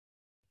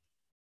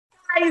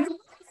Guys,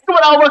 what's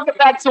going on? Welcome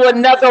back to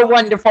another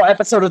wonderful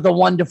episode of the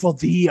wonderful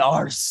The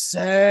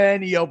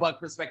Arsenio Buck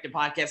Perspective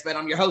Podcast. Man,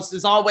 I'm your host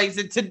as always,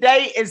 and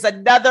today is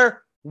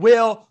another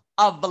Wheel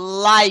of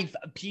Life,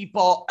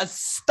 people. A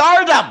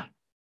Stardom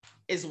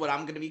is what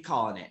I'm going to be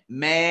calling it.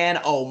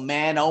 Man, oh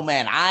man, oh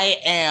man.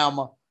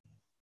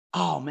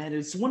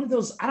 It's one of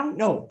those, I don't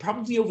know,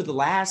 probably over the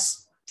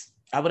last,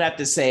 I would have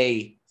to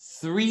say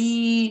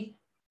let's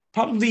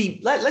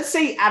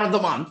say out of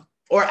the month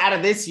or out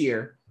of this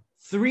year,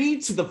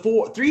 3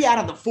 out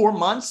of the 4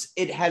 months,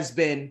 it has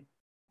been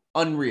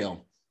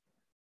unreal.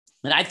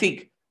 And I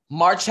think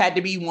March had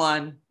to be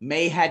one,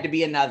 May had to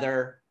be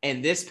another,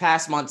 and this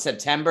past month,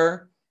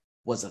 September,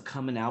 was a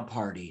coming out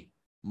party.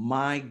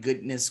 My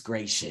goodness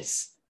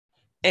gracious.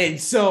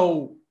 And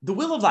so the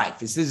Wheel of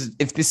Life,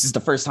 if this is the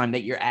first time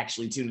that you're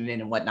actually tuning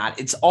in and whatnot,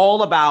 it's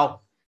all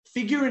about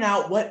figuring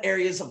out what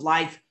areas of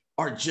life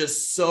are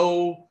just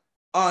so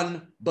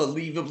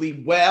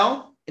unbelievably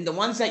well, and the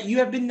ones that you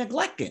have been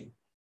neglecting.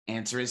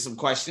 Answering some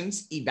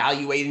questions,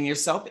 evaluating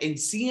yourself, and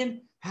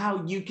seeing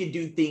how you can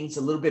do things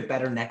a little bit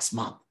better next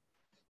month.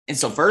 And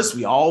so first,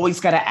 we always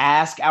got to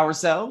ask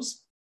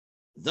ourselves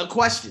the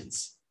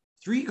questions.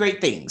 3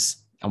 great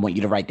things. I want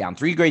you to write down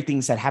 3 great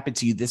things that happened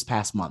to you this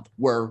past month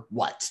were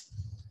what?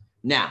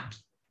 Now,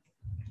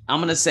 I'm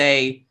going to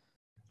say,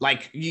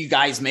 like you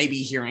guys may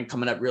be hearing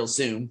coming up real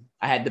soon,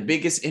 I had the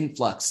biggest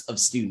influx of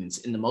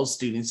students and the most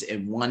students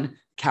in one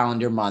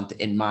calendar month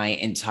in my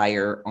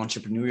entire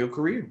entrepreneurial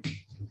career.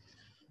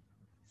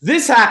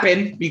 This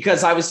happened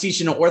because I was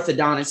teaching an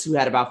orthodontist who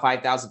had about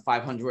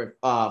 5,500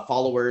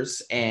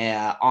 followers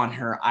on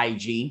her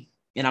IG.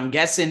 And I'm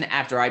guessing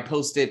after I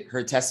posted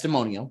her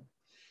testimonial,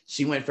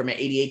 she went from an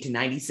 88 to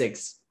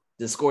 96.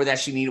 The score that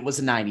she needed was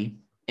a 90,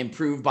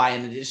 improved by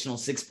an additional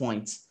 6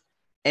 points.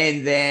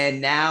 And then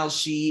now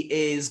she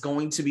is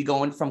going to be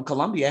going from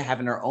Colombia,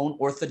 having her own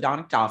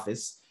orthodontic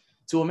office,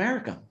 to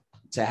America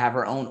to have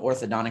her own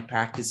orthodontic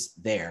practice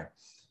there.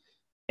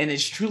 And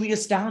it's truly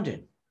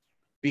astounding.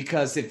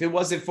 Because if it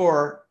wasn't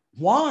for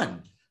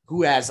Juan,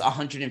 who has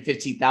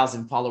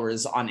 150,000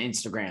 followers on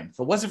Instagram, if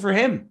it wasn't for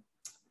him,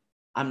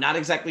 I'm not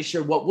exactly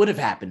sure what would have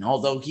happened.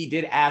 Although he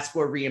did ask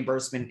for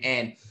reimbursement,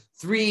 and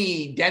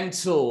 3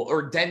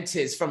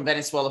 dentists from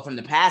Venezuela from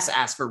the past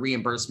asked for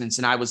reimbursements.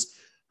 And I was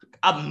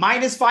a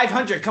minus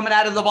 500 coming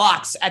out of the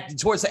box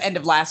towards the end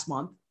of last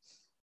month.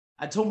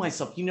 I told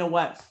myself, you know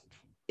what?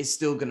 It's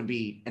still going to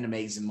be an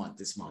amazing month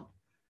this month.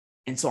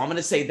 And so I'm going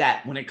to say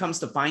that when it comes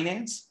to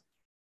finance,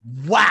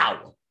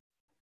 wow.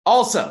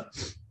 Also,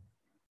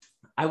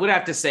 I would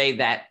have to say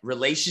that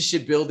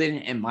relationship building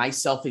and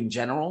myself in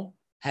general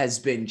has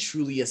been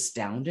truly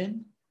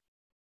astounding.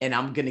 And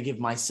I'm going to give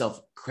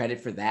myself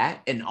credit for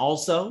that. And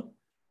also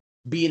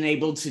being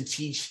able to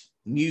teach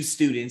new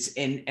students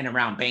in and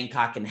around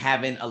Bangkok and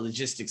having a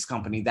logistics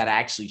company that I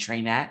actually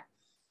train at.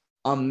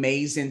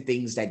 Amazing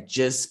things that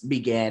just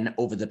began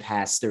over the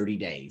past 30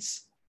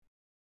 days.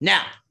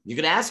 Now, you're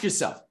going to ask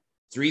yourself,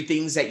 3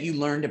 things that you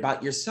learned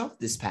about yourself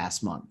this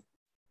past month.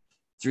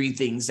 3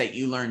 things that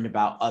you learned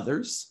about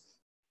others.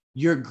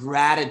 Your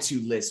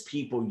gratitude list,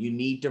 people, you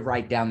need to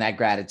write down that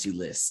gratitude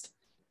list.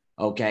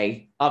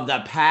 Okay. Of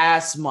the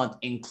past month,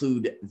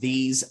 include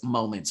these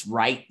moments.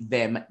 Write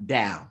them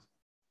down.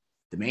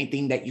 The main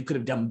thing that you could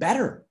have done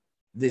better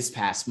this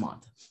past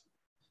month.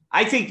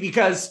 I think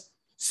because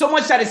so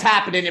much that is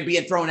happening and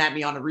being thrown at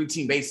me on a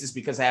routine basis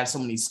because I have so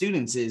many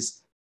students is,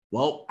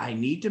 well, I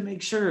need to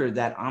make sure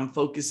that I'm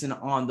focusing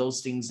on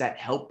those things that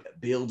help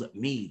build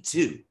me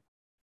too.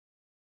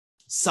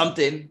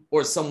 Something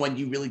or someone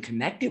you really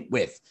connected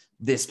with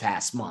this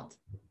past month.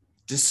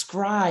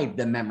 Describe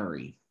the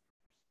memory.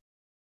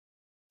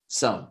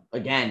 So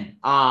again,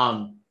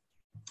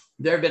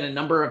 there have been a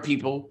number of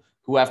people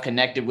who have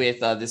connected with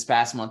this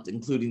past month,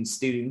 including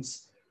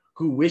students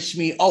who wish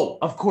me. Oh,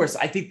 of course.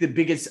 I think the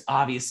biggest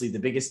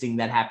thing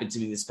that happened to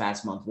me this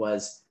past month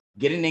was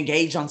getting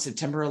engaged on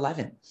September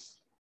 11th.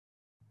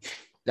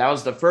 That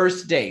was the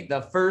first day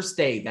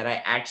that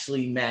I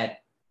actually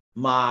met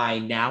my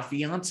now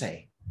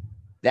fiance.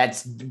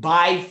 That's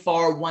by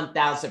far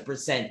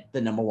 1000%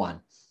 the number one.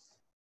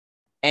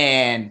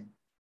 And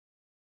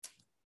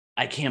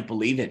I can't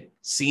believe it,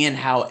 seeing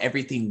how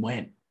everything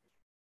went.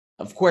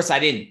 Of course, I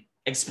didn't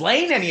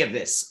explain any of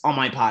this on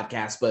my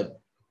podcast, but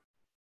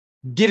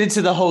get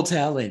into the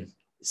hotel and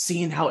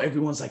seeing how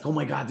everyone's like, oh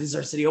my God, this is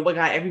our city. Oh my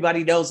God,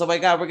 everybody knows. Oh my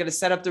God, we're going to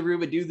set up the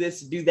room and do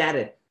this and do that.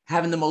 And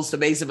having the most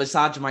amazing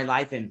massage of my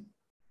life and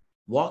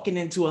walking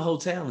into a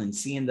hotel and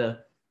seeing the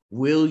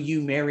will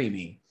you marry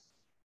me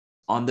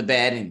on the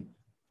bed and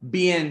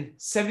being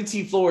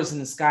 17 floors in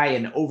the sky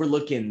and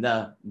overlooking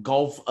the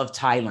Gulf of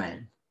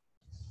Thailand,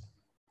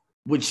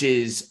 which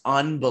is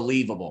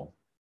unbelievable.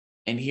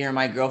 And hearing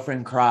my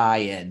girlfriend cry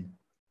and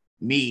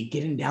me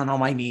getting down on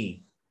my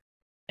knee.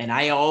 And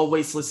I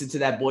always listen to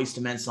that Boyz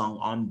II Men song,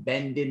 On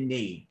Bended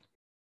Knee.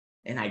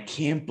 And I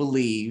can't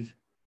believe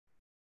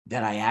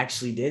that I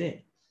actually did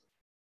it.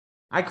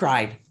 I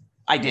cried.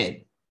 I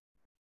did.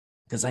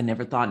 Because I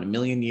never thought in a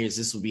million years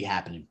this would be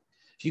happening.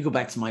 If you go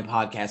back to my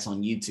podcast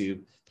on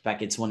YouTube,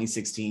 back in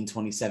 2016,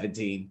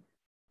 2017.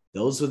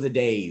 Those were the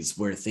days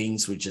where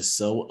things were just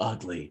so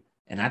ugly.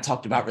 And I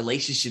talked about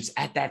relationships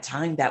at that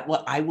time that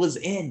what I was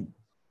in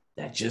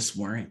that just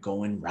weren't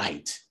going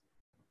right.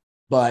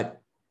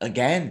 But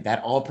again,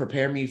 that all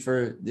prepared me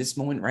for this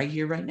moment right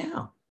here, right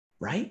now,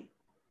 right?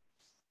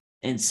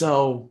 And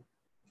so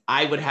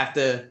I would have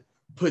to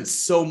put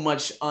so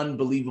much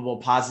unbelievable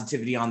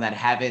positivity on that,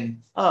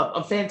 having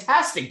a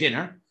fantastic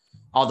dinner,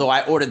 although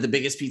I ordered the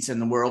biggest pizza in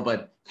the world,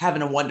 but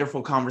having a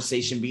wonderful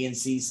conversation, being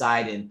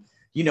seaside and,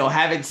 you know,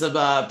 having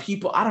some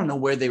people, I don't know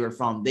where they were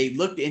from. They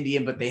looked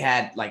Indian, but they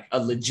had like a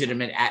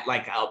legitimate,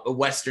 like a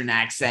Western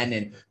accent,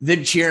 and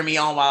them cheering me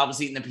on while I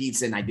was eating the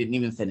pizza and I didn't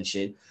even finish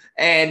it.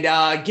 And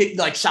get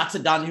like shots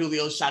of Don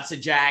Julio, shots of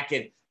Jack.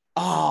 And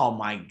oh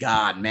my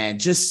God, man,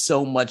 just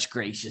so much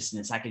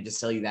graciousness. I can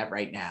just tell you that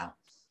right now.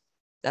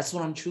 That's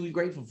what I'm truly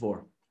grateful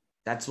for.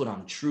 That's what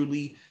I'm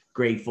truly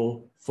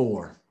grateful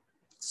for.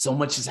 So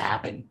much has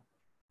happened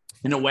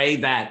in a way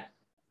that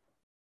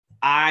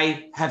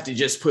I have to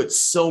just put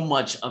so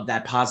much of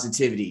that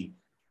positivity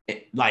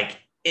like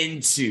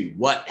into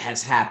what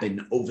has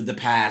happened over the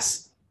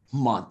past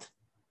month.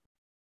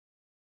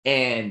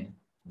 And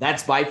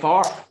that's by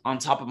far on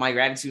top of my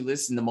gratitude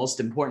list and the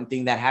most important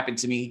thing that happened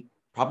to me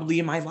probably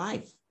in my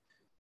life.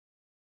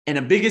 And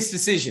the biggest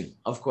decision,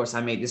 of course,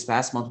 I made this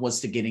past month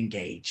was to get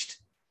engaged,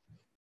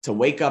 to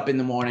wake up in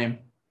the morning,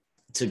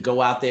 to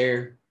go out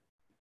there,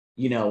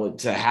 you know,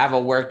 to have a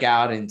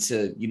workout and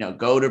to, you know,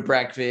 go to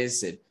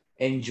breakfast and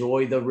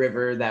enjoy the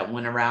river that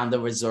went around the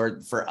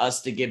resort, for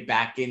us to get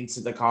back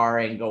into the car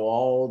and go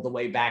all the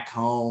way back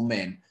home.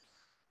 And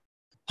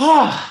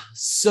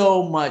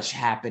so much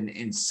happened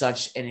in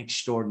such an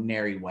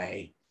extraordinary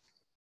way.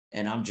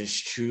 And I'm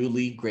just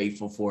truly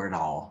grateful for it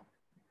all.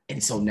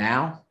 And so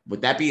now,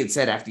 with that being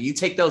said, after you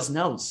take those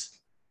notes,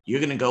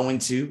 you're going to go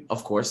into,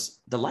 of course,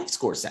 the life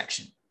score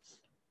section,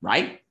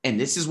 right? And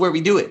this is where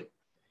we do it.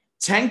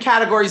 10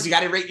 categories. You got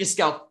to rate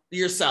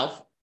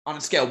yourself on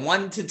a scale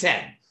 1 to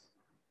 10.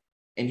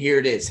 And here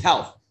it is.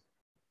 Health.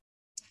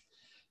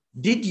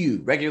 Did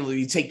you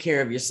regularly take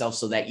care of yourself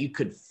so that you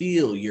could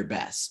feel your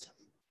best?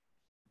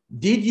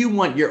 Did you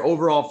want your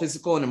overall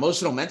physical and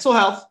emotional mental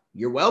health,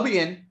 your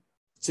well-being,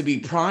 to be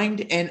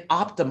primed and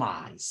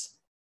optimized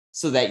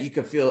so that you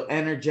could feel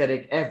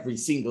energetic every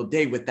single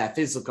day with that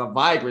physical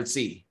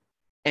vibrancy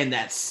and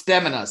that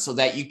stamina so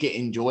that you can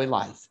enjoy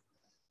life?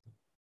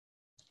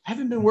 I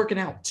haven't been working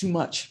out too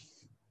much.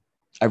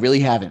 I really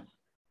haven't.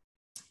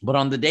 But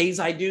on the days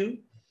I do,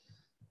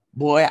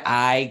 boy,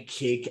 I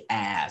kick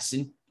ass.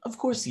 And of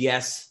course,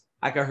 yes,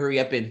 I could hurry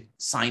up and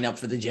sign up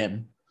for the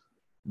gym.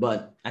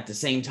 But at the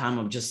same time,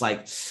 I'm just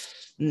like,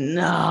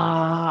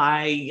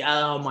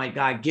 oh my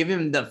God,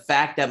 given the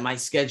fact that my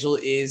schedule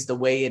is the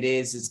way it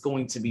is, it's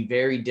going to be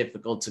very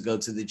difficult to go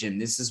to the gym.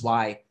 This is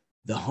why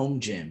the home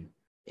gym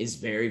is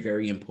very,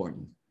 very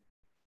important.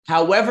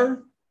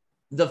 However,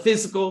 the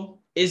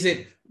physical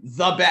isn't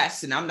the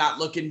best. And I'm not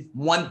looking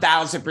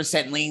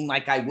 1000% lean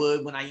like I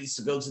would when I used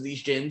to go to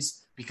these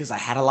gyms, because I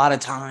had a lot of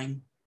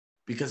time,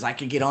 because I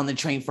could get on the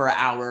train for an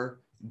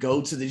hour,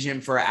 go to the gym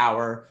for an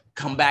hour,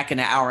 come back in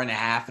an hour and a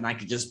half, and I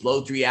could just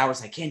blow 3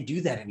 hours. I can't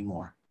do that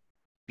anymore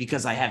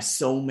because I have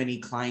so many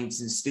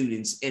clients and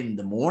students in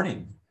the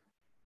morning.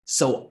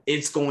 So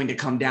it's going to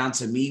come down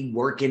to me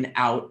working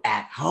out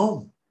at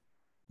home.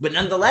 But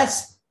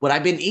nonetheless, what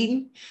I've been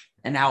eating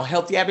and how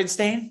healthy I've been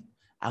staying,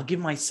 I'll give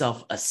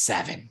myself a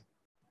 7.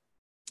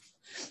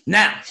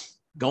 Now,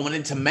 going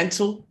into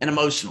mental and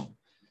emotional,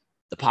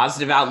 the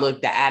positive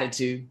outlook, the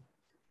attitude,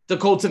 the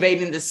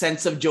cultivating the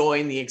sense of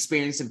joy and the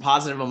experience and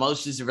positive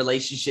emotions and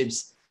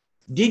relationships.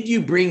 Did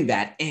you bring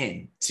that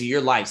in to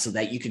your life so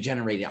that you could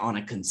generate it on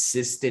a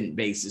consistent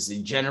basis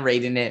and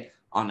generating it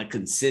on a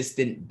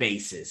consistent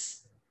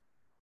basis?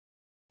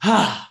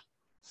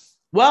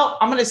 Well,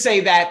 I'm going to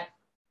say that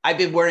I've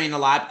been worrying a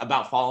lot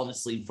about falling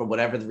asleep for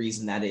whatever the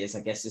reason that is.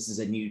 I guess this is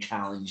a new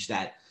challenge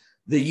that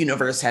the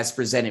universe has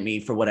presented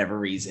me for whatever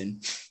reason.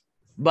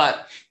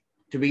 But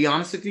to be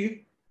honest with you,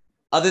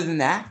 other than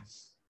that,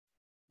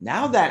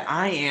 now that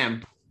I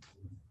am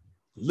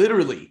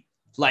literally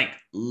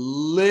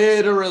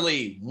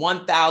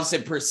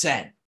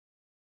 1000%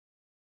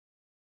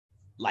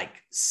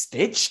 like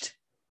stitched,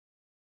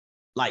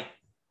 like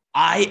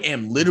I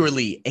am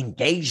literally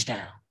engaged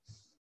now.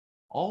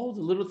 All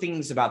the little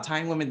things about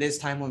time limit this,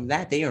 time limit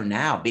that, they are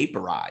now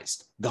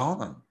vaporized,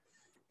 gone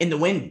in the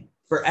wind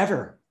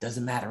forever.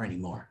 Doesn't matter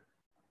anymore.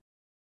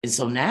 And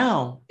so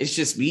now it's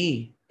just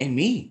me and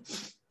me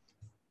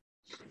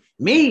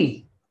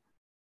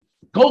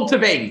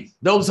cultivating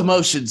those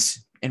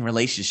emotions and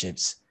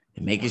relationships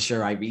and making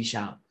sure I reach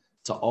out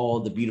to all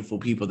the beautiful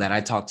people that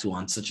I talk to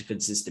on such a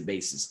consistent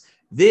basis.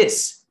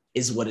 This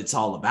is what it's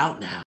all about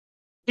now,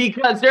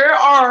 because there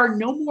are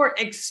no more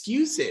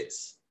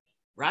excuses,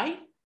 right?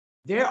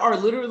 There are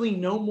literally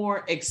no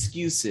more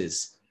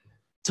excuses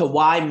to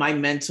why my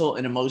mental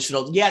and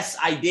emotional. Yes,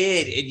 I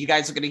did. And you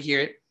guys are going to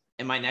hear it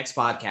in my next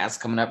podcast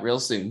coming up real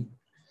soon.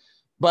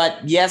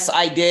 But yes,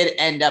 I did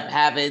end up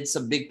having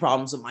some big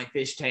problems with my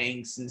fish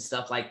tanks and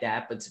stuff like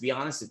that. But to be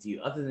honest with you,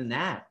 other than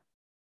that,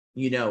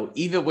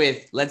 even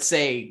with, let's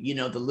say,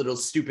 the little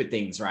stupid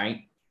things,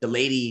 right? The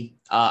lady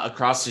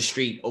across the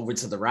street over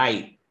to the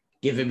right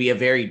giving me a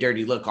very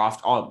dirty look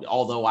off,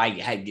 although I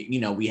had,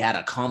 we had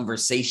a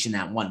conversation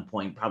at one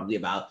point, probably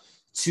about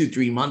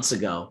 2-3 months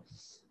ago.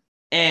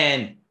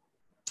 And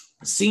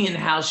seeing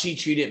how she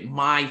treated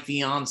my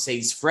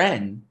fiance's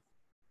friend,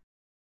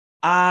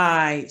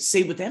 I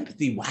say with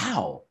empathy,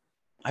 wow,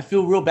 I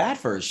feel real bad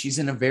for her. She's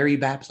in a very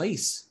bad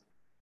place.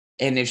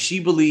 And if she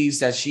believes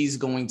that she's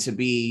going to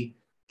be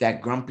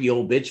that grumpy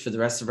old bitch for the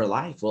rest of her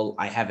life, well,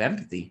 I have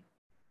empathy.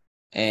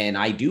 And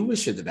I do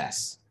wish her the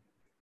best.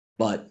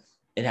 But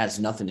it has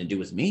nothing to do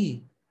with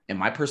me. And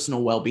my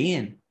personal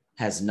well-being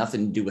has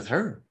nothing to do with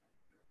her.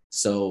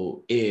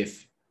 So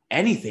if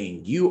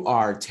anything, you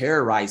are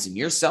terrorizing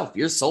yourself,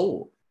 your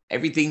soul,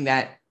 everything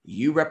that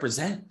you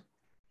represent.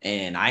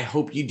 And I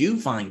hope you do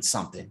find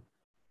something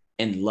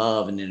in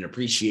love and an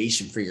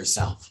appreciation for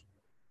yourself.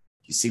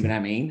 You see what I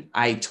mean?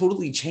 I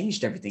totally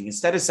changed everything.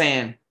 Instead of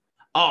saying,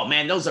 oh,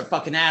 man, those are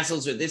fucking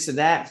assholes or this or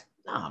that.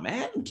 Nah,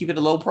 man, keep it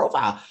a low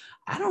profile.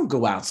 I don't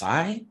go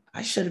outside.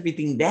 I shut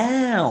everything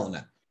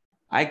down.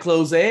 I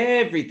close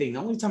everything. The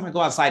only time I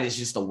go outside is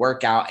just to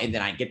work out, and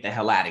then I get the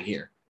hell out of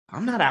here.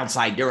 I'm not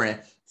outside during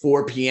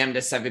 4 p.m.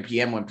 to 7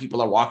 p.m. when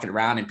people are walking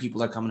around and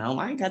people are coming home.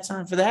 I ain't got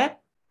time for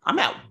that. I'm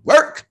at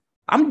work.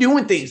 I'm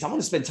doing things. I want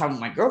to spend time with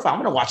my girlfriend. I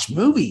want to watch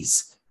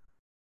movies,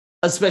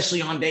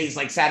 especially on days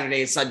like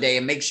Saturday and Sunday,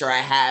 and make sure I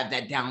have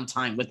that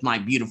downtime with my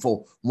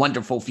beautiful,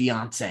 wonderful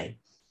fiance.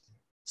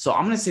 So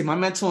I'm going to say my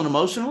mental and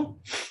emotional,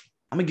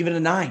 I'm going to give it a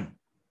 9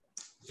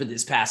 for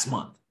this past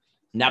month.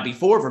 Now,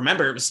 before,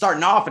 remember, it was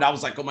starting off and I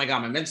was like, oh my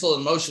God, my mental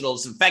and emotional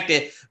is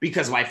affected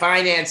because of my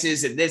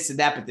finances and this and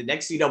that. But the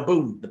next thing you know,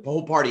 boom, the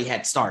whole party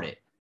had started.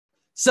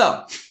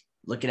 So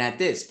looking at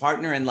this,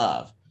 partner in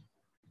love,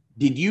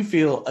 did you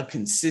feel a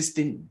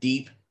consistent,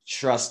 deep,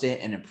 trusted,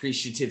 and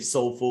appreciative,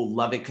 soulful,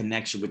 loving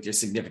connection with your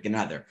significant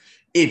other?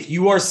 If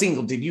you are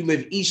single, did you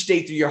live each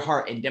day through your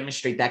heart and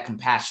demonstrate that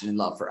compassion and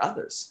love for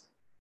others?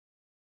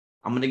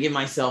 I'm going to give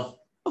myself,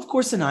 of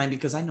course, a 9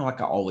 because I know I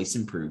can always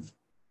improve.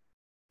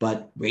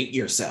 But rate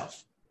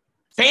yourself.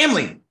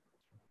 Family.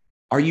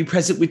 Are you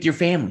present with your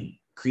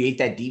family? Create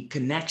that deep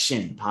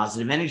connection,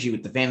 positive energy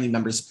with the family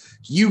members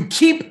you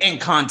keep in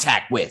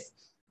contact with.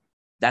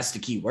 That's the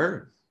key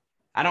word.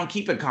 I don't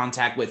keep in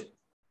contact with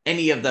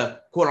any of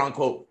the quote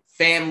unquote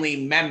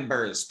family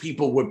members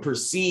people would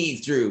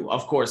perceive through,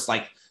 of course,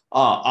 like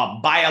a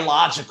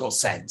biological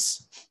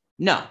sense.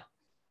 No,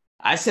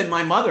 I sent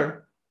my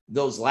mother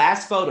those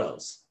last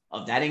photos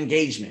of that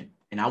engagement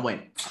and I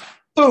went,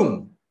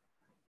 boom.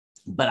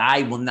 But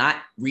I will not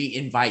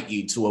re-invite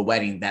you to a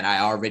wedding that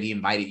I already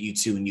invited you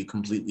to and you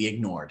completely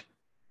ignored.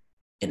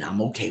 And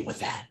I'm okay with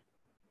that.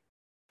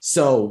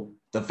 So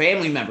the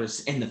family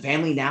members and the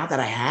family now that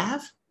I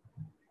have,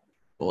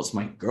 well, it's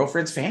my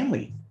girlfriend's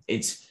family.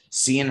 It's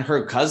seeing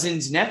her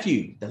cousin's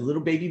nephew, the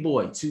little baby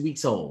boy, 2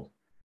 weeks old,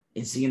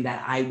 and seeing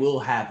that I will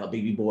have a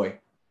baby boy,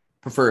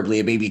 preferably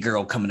a baby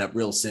girl coming up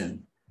real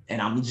soon.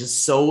 And I'm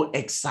just so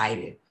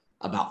excited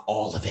about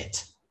all of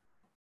it.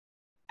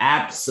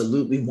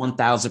 Absolutely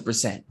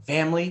 1000%.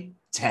 Family,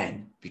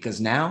 10. Because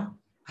now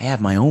I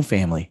have my own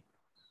family.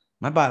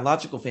 My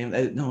biological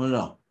family.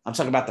 No. I'm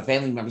talking about the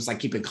family members I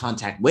keep in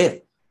contact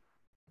with.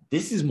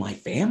 This is my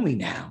family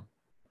now.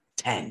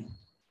 10.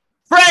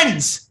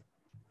 Friends.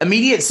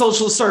 Immediate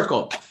social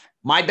circle.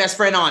 My best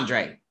friend,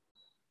 Andre.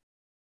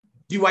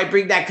 Do I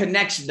bring that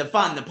connection, the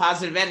fun, the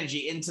positive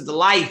energy into the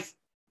life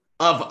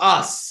of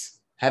us?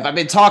 Have I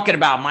been talking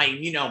about my,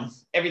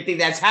 everything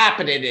that's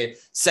happening and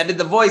sending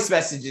the voice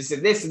messages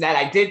and this and that?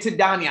 I did to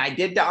Danya. I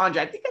did to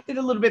Andre. I think I did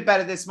a little bit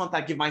better this month.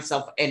 I give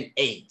myself an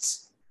 8.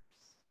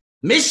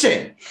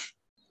 Mission.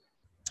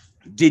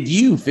 Did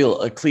you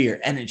feel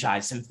clear,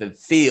 energized, and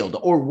fulfilled?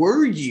 Or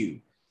were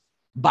you,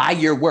 by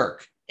your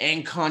work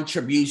and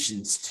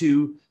contributions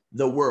to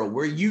the world,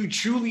 were you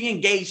truly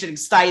engaged and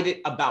excited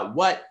about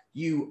what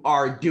you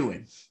are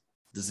doing?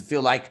 Does it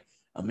feel like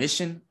a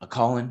mission, a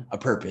calling, a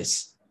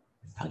purpose?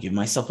 I'll give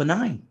myself a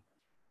 9.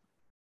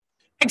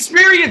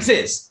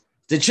 Experiences,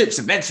 the trips,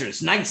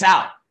 adventures, nights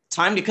out,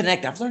 time to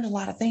connect. I've learned a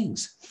lot of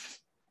things.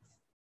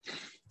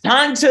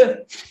 Time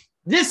to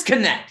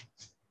disconnect.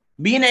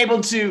 Being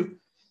able to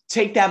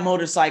take that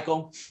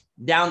motorcycle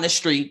down the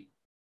street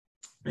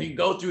and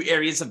go through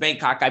areas of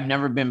Bangkok I've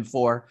never been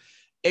before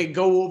and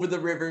go over the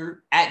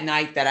river at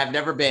night that I've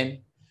never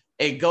been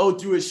and go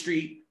through a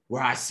street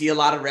where I see a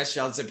lot of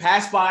restaurants and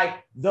pass by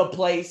the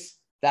place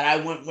that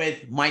I went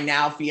with my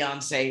now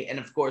fiance and,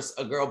 of course,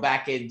 a girl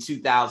back in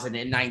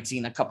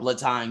 2019 a couple of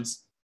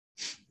times.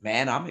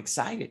 Man, I'm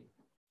excited.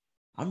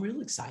 I'm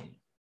real excited.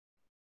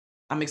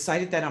 I'm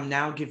excited that I'm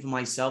now giving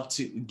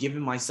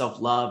myself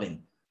love.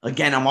 And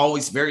again, I'm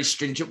always very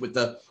stringent with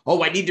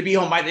I need to be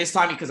home by this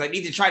time because I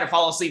need to try to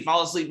fall asleep.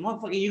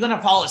 Motherfucker, you're going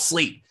to fall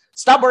asleep.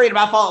 Stop worrying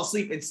about falling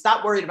asleep and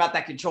stop worrying about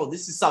that control.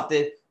 This is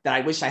something that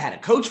I wish I had a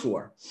coach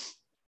for.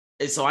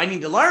 And so I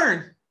need to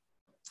learn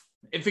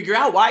and figure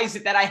out why is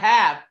it that I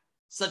have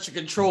such a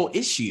control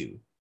issue.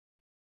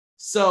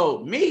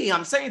 So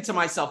I'm saying to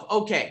myself,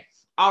 okay,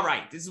 all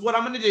right, this is what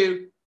I'm going to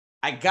do.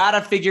 I got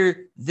to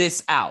figure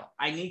this out.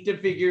 I need to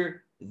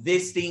figure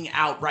this thing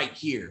out right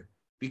here,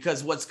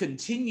 because this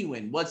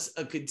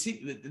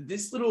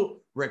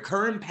little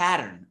recurring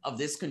pattern of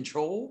this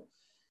control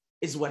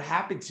is what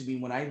happened to me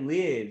when I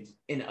lived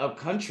in a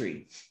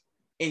country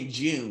in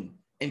June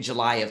and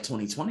July of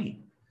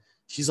 2020.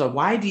 She's like,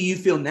 why do you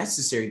feel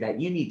necessary that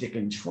you need to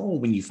control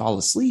when you fall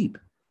asleep?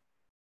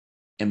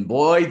 And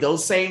boy,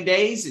 those same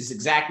days is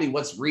exactly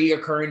what's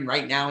reoccurring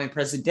right now in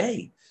present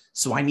day.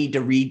 So I need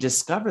to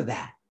rediscover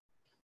that.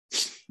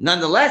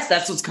 Nonetheless,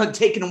 that's what's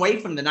taken away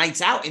from the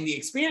nights out and the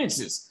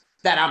experiences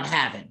that I'm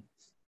having.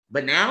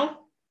 But now,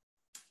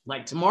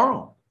 like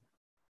tomorrow,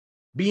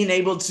 being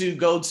able to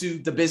go to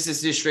the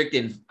business district,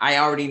 and I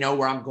already know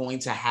where I'm going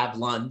to have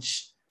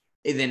lunch.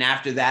 And then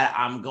after that,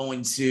 I'm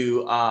going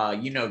to,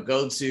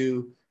 go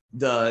to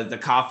the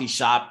coffee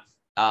shop.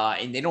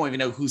 And they don't even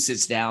know who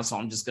sits down. So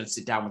I'm just going to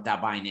sit down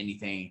without buying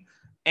anything.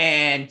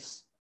 And,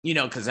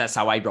 because that's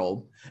how I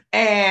roll.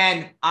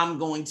 And I'm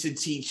going to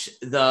teach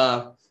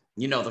the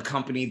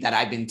company that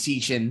I've been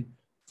teaching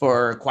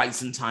for quite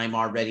some time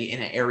already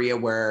in an area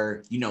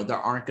where, there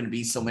aren't going to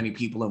be so many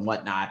people and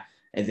whatnot.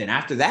 And then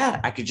after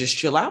that, I could just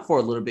chill out for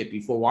a little bit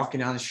before walking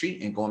down the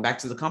street and going back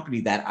to the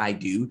company that I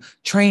do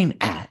train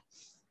at.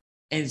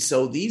 And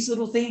so these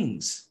little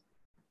things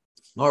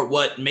are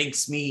what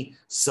makes me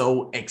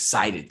so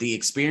excited. The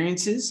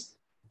experiences,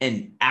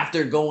 and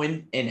after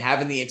going and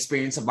having the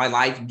experience of my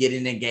life,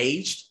 getting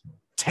engaged,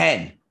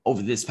 10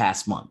 over this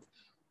past month.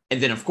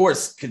 And then, of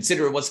course,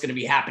 consider what's going to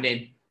be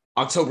happening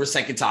October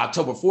 2nd to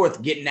October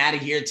 4th, getting out of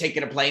here,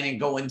 taking a plane and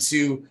going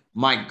to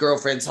my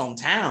girlfriend's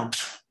hometown.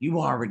 You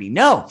already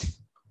know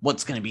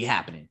what's going to be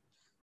happening.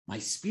 My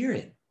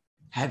spirit,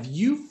 have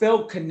you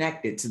felt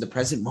connected to the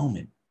present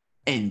moment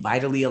and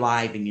vitally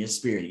alive in your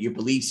spirit, your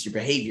beliefs, your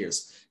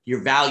behaviors,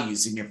 your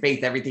values, and your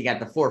faith, everything at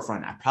the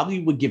forefront? I probably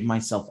would give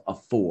myself a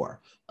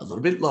 4, a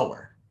little bit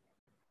lower.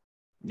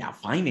 Now,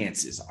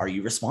 finances, are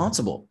you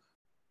responsible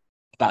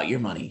about your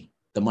money,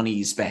 the money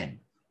you spend,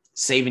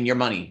 saving your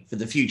money for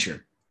the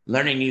future,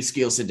 learning new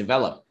skills to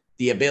develop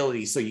the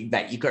ability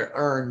that you could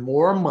earn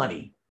more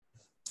money?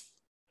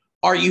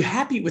 Are you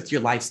happy with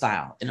your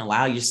lifestyle and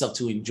allow yourself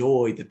to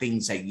enjoy the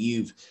things that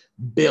you've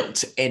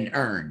built and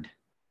earned?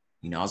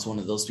 I was one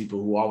of those people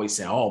who always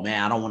say, oh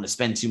man, I don't want to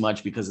spend too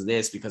much because of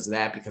this, because of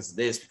that, because of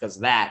this, because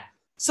of that.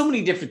 So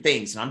many different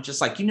things. And I'm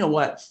just like, you know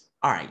what?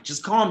 All right,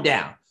 just calm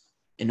down.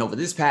 And over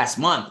this past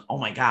month, oh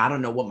my God, I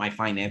don't know what my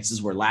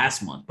finances were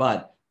last month,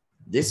 but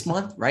this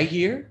month right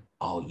here,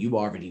 oh, you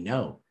already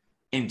know.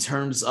 In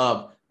terms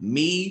of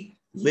me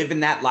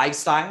living that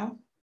lifestyle,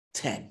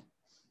 10.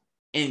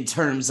 In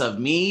terms of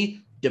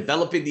me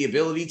developing the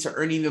ability to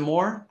earn even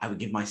more, I would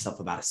give myself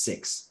about a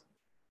 6.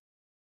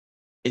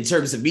 In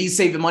terms of me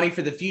saving money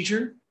for the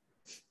future,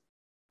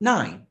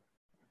 9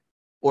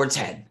 or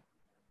 10.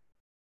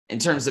 In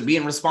terms of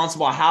being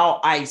responsible how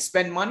I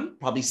spend money,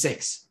 probably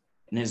 6.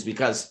 And it's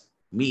because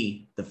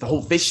me, the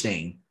whole fish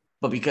thing,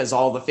 but because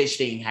all the fish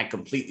thing had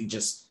completely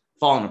just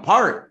fallen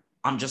apart,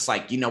 I'm just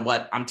like, you know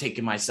what? I'm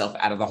taking myself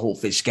out of the whole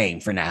fish game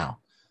for now.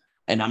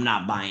 And I'm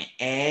not buying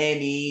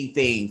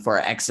anything for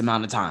X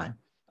amount of time.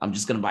 I'm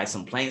just going to buy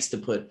some plants to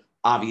put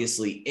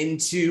obviously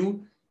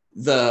into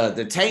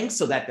the tank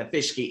so that the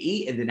fish can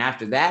eat. And then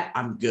after that,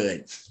 I'm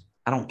good.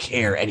 I don't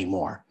care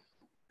anymore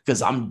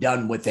because I'm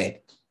done with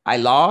it. I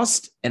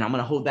lost, and I'm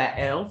going to hold that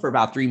L for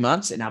about 3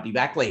 months, and I'll be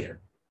back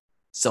later.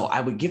 So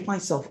I would give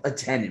myself a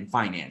 10 in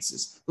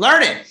finances.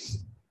 Learn it.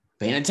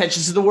 Paying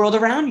attention to the world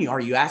around you. Are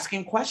you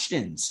asking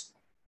questions?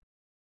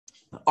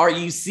 Are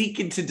you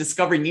seeking to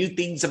discover new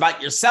things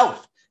about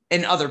yourself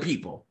and other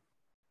people?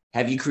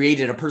 Have you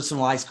created a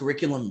personalized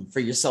curriculum for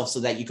yourself so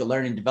that you can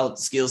learn and develop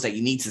the skills that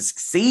you need to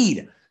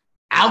succeed?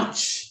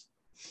 Ouch.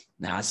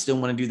 Now, I still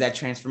want to do that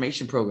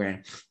transformation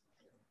program.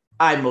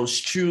 I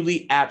most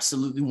truly,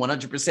 absolutely,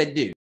 100%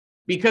 do.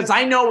 Because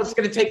I know it's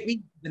going to take me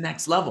to the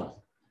next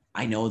level.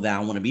 I know that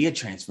I want to be a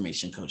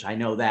transformation coach. I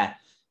know that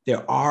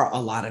there are a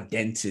lot of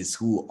dentists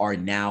who are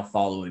now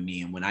following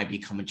me. And when I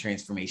become a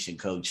transformation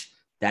coach,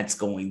 that's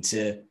going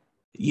to,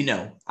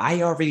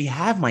 I already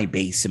have my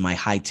base and my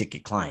high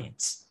ticket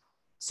clients.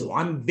 So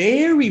I'm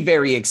very,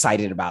 very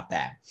excited about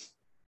that.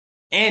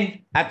 And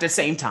at the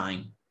same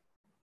time,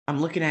 I'm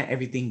looking at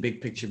everything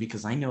big picture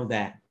because I know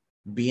that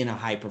being a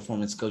high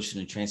performance coach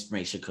and a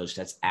transformation coach,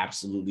 that's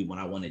absolutely what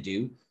I want to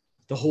do.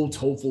 The whole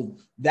TOEFL,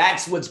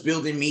 that's what's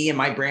building me and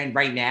my brand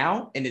right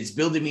now. And it's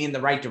building me in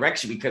the right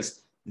direction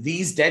because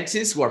these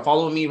dentists who are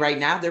following me right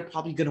now, they're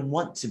probably going to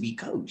want to be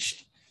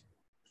coached.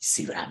 You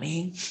see what I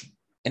mean?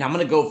 And I'm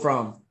going to go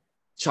from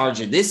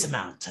charging this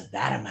amount to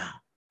that amount.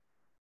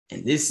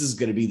 And this is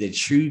going to be the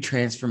true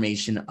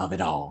transformation of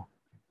it all.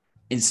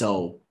 And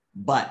so,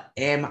 but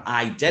am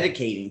I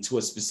dedicating to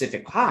a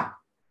specific pot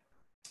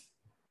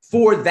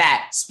for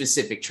that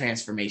specific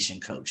transformation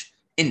coach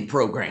in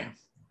program?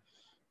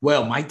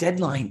 Well, my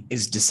deadline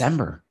is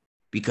December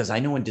because I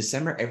know in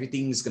December,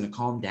 everything is going to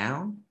calm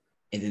down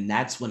And then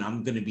that's when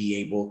I'm going to be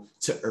able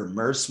to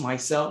immerse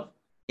myself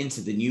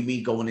into the new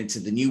me going into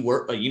the new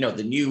work,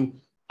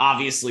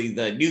 obviously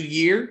the new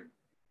year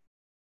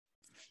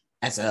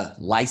as a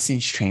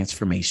licensed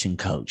transformation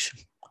coach.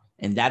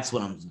 And that's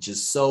what I'm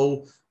just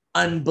so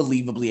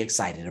unbelievably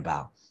excited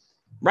about.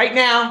 Right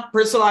now,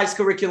 personalized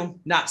curriculum,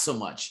 not so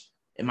much.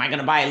 Am I going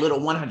to buy a little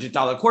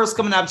 $100 course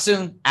coming up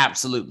soon?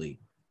 Absolutely.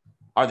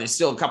 Are there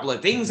still a couple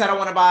of things that I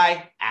want to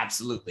buy?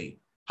 Absolutely.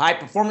 High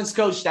performance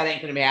coach, that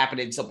ain't going to be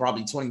happening until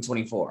probably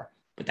 2024.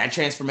 But that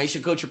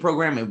transformation coaching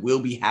program, it will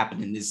be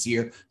happening this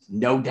year,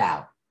 no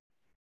doubt.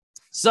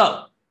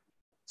 So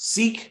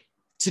seek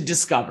to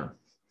discover.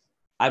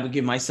 I would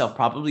give myself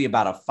probably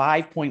about a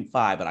 5.5,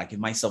 but I give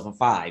myself a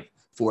 5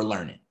 for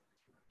learning.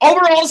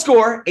 Overall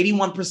score,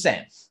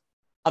 81%.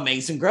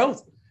 Amazing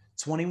growth,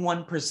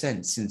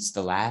 21% since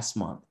the last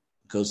month.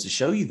 Goes to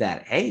show you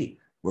that, hey,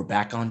 we're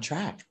back on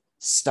track.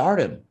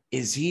 Stardom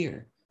is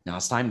here. Now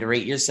it's time to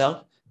rate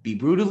yourself, be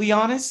brutally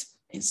honest,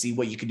 and see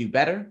what you can do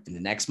better in the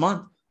next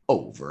month.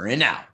 Over and out.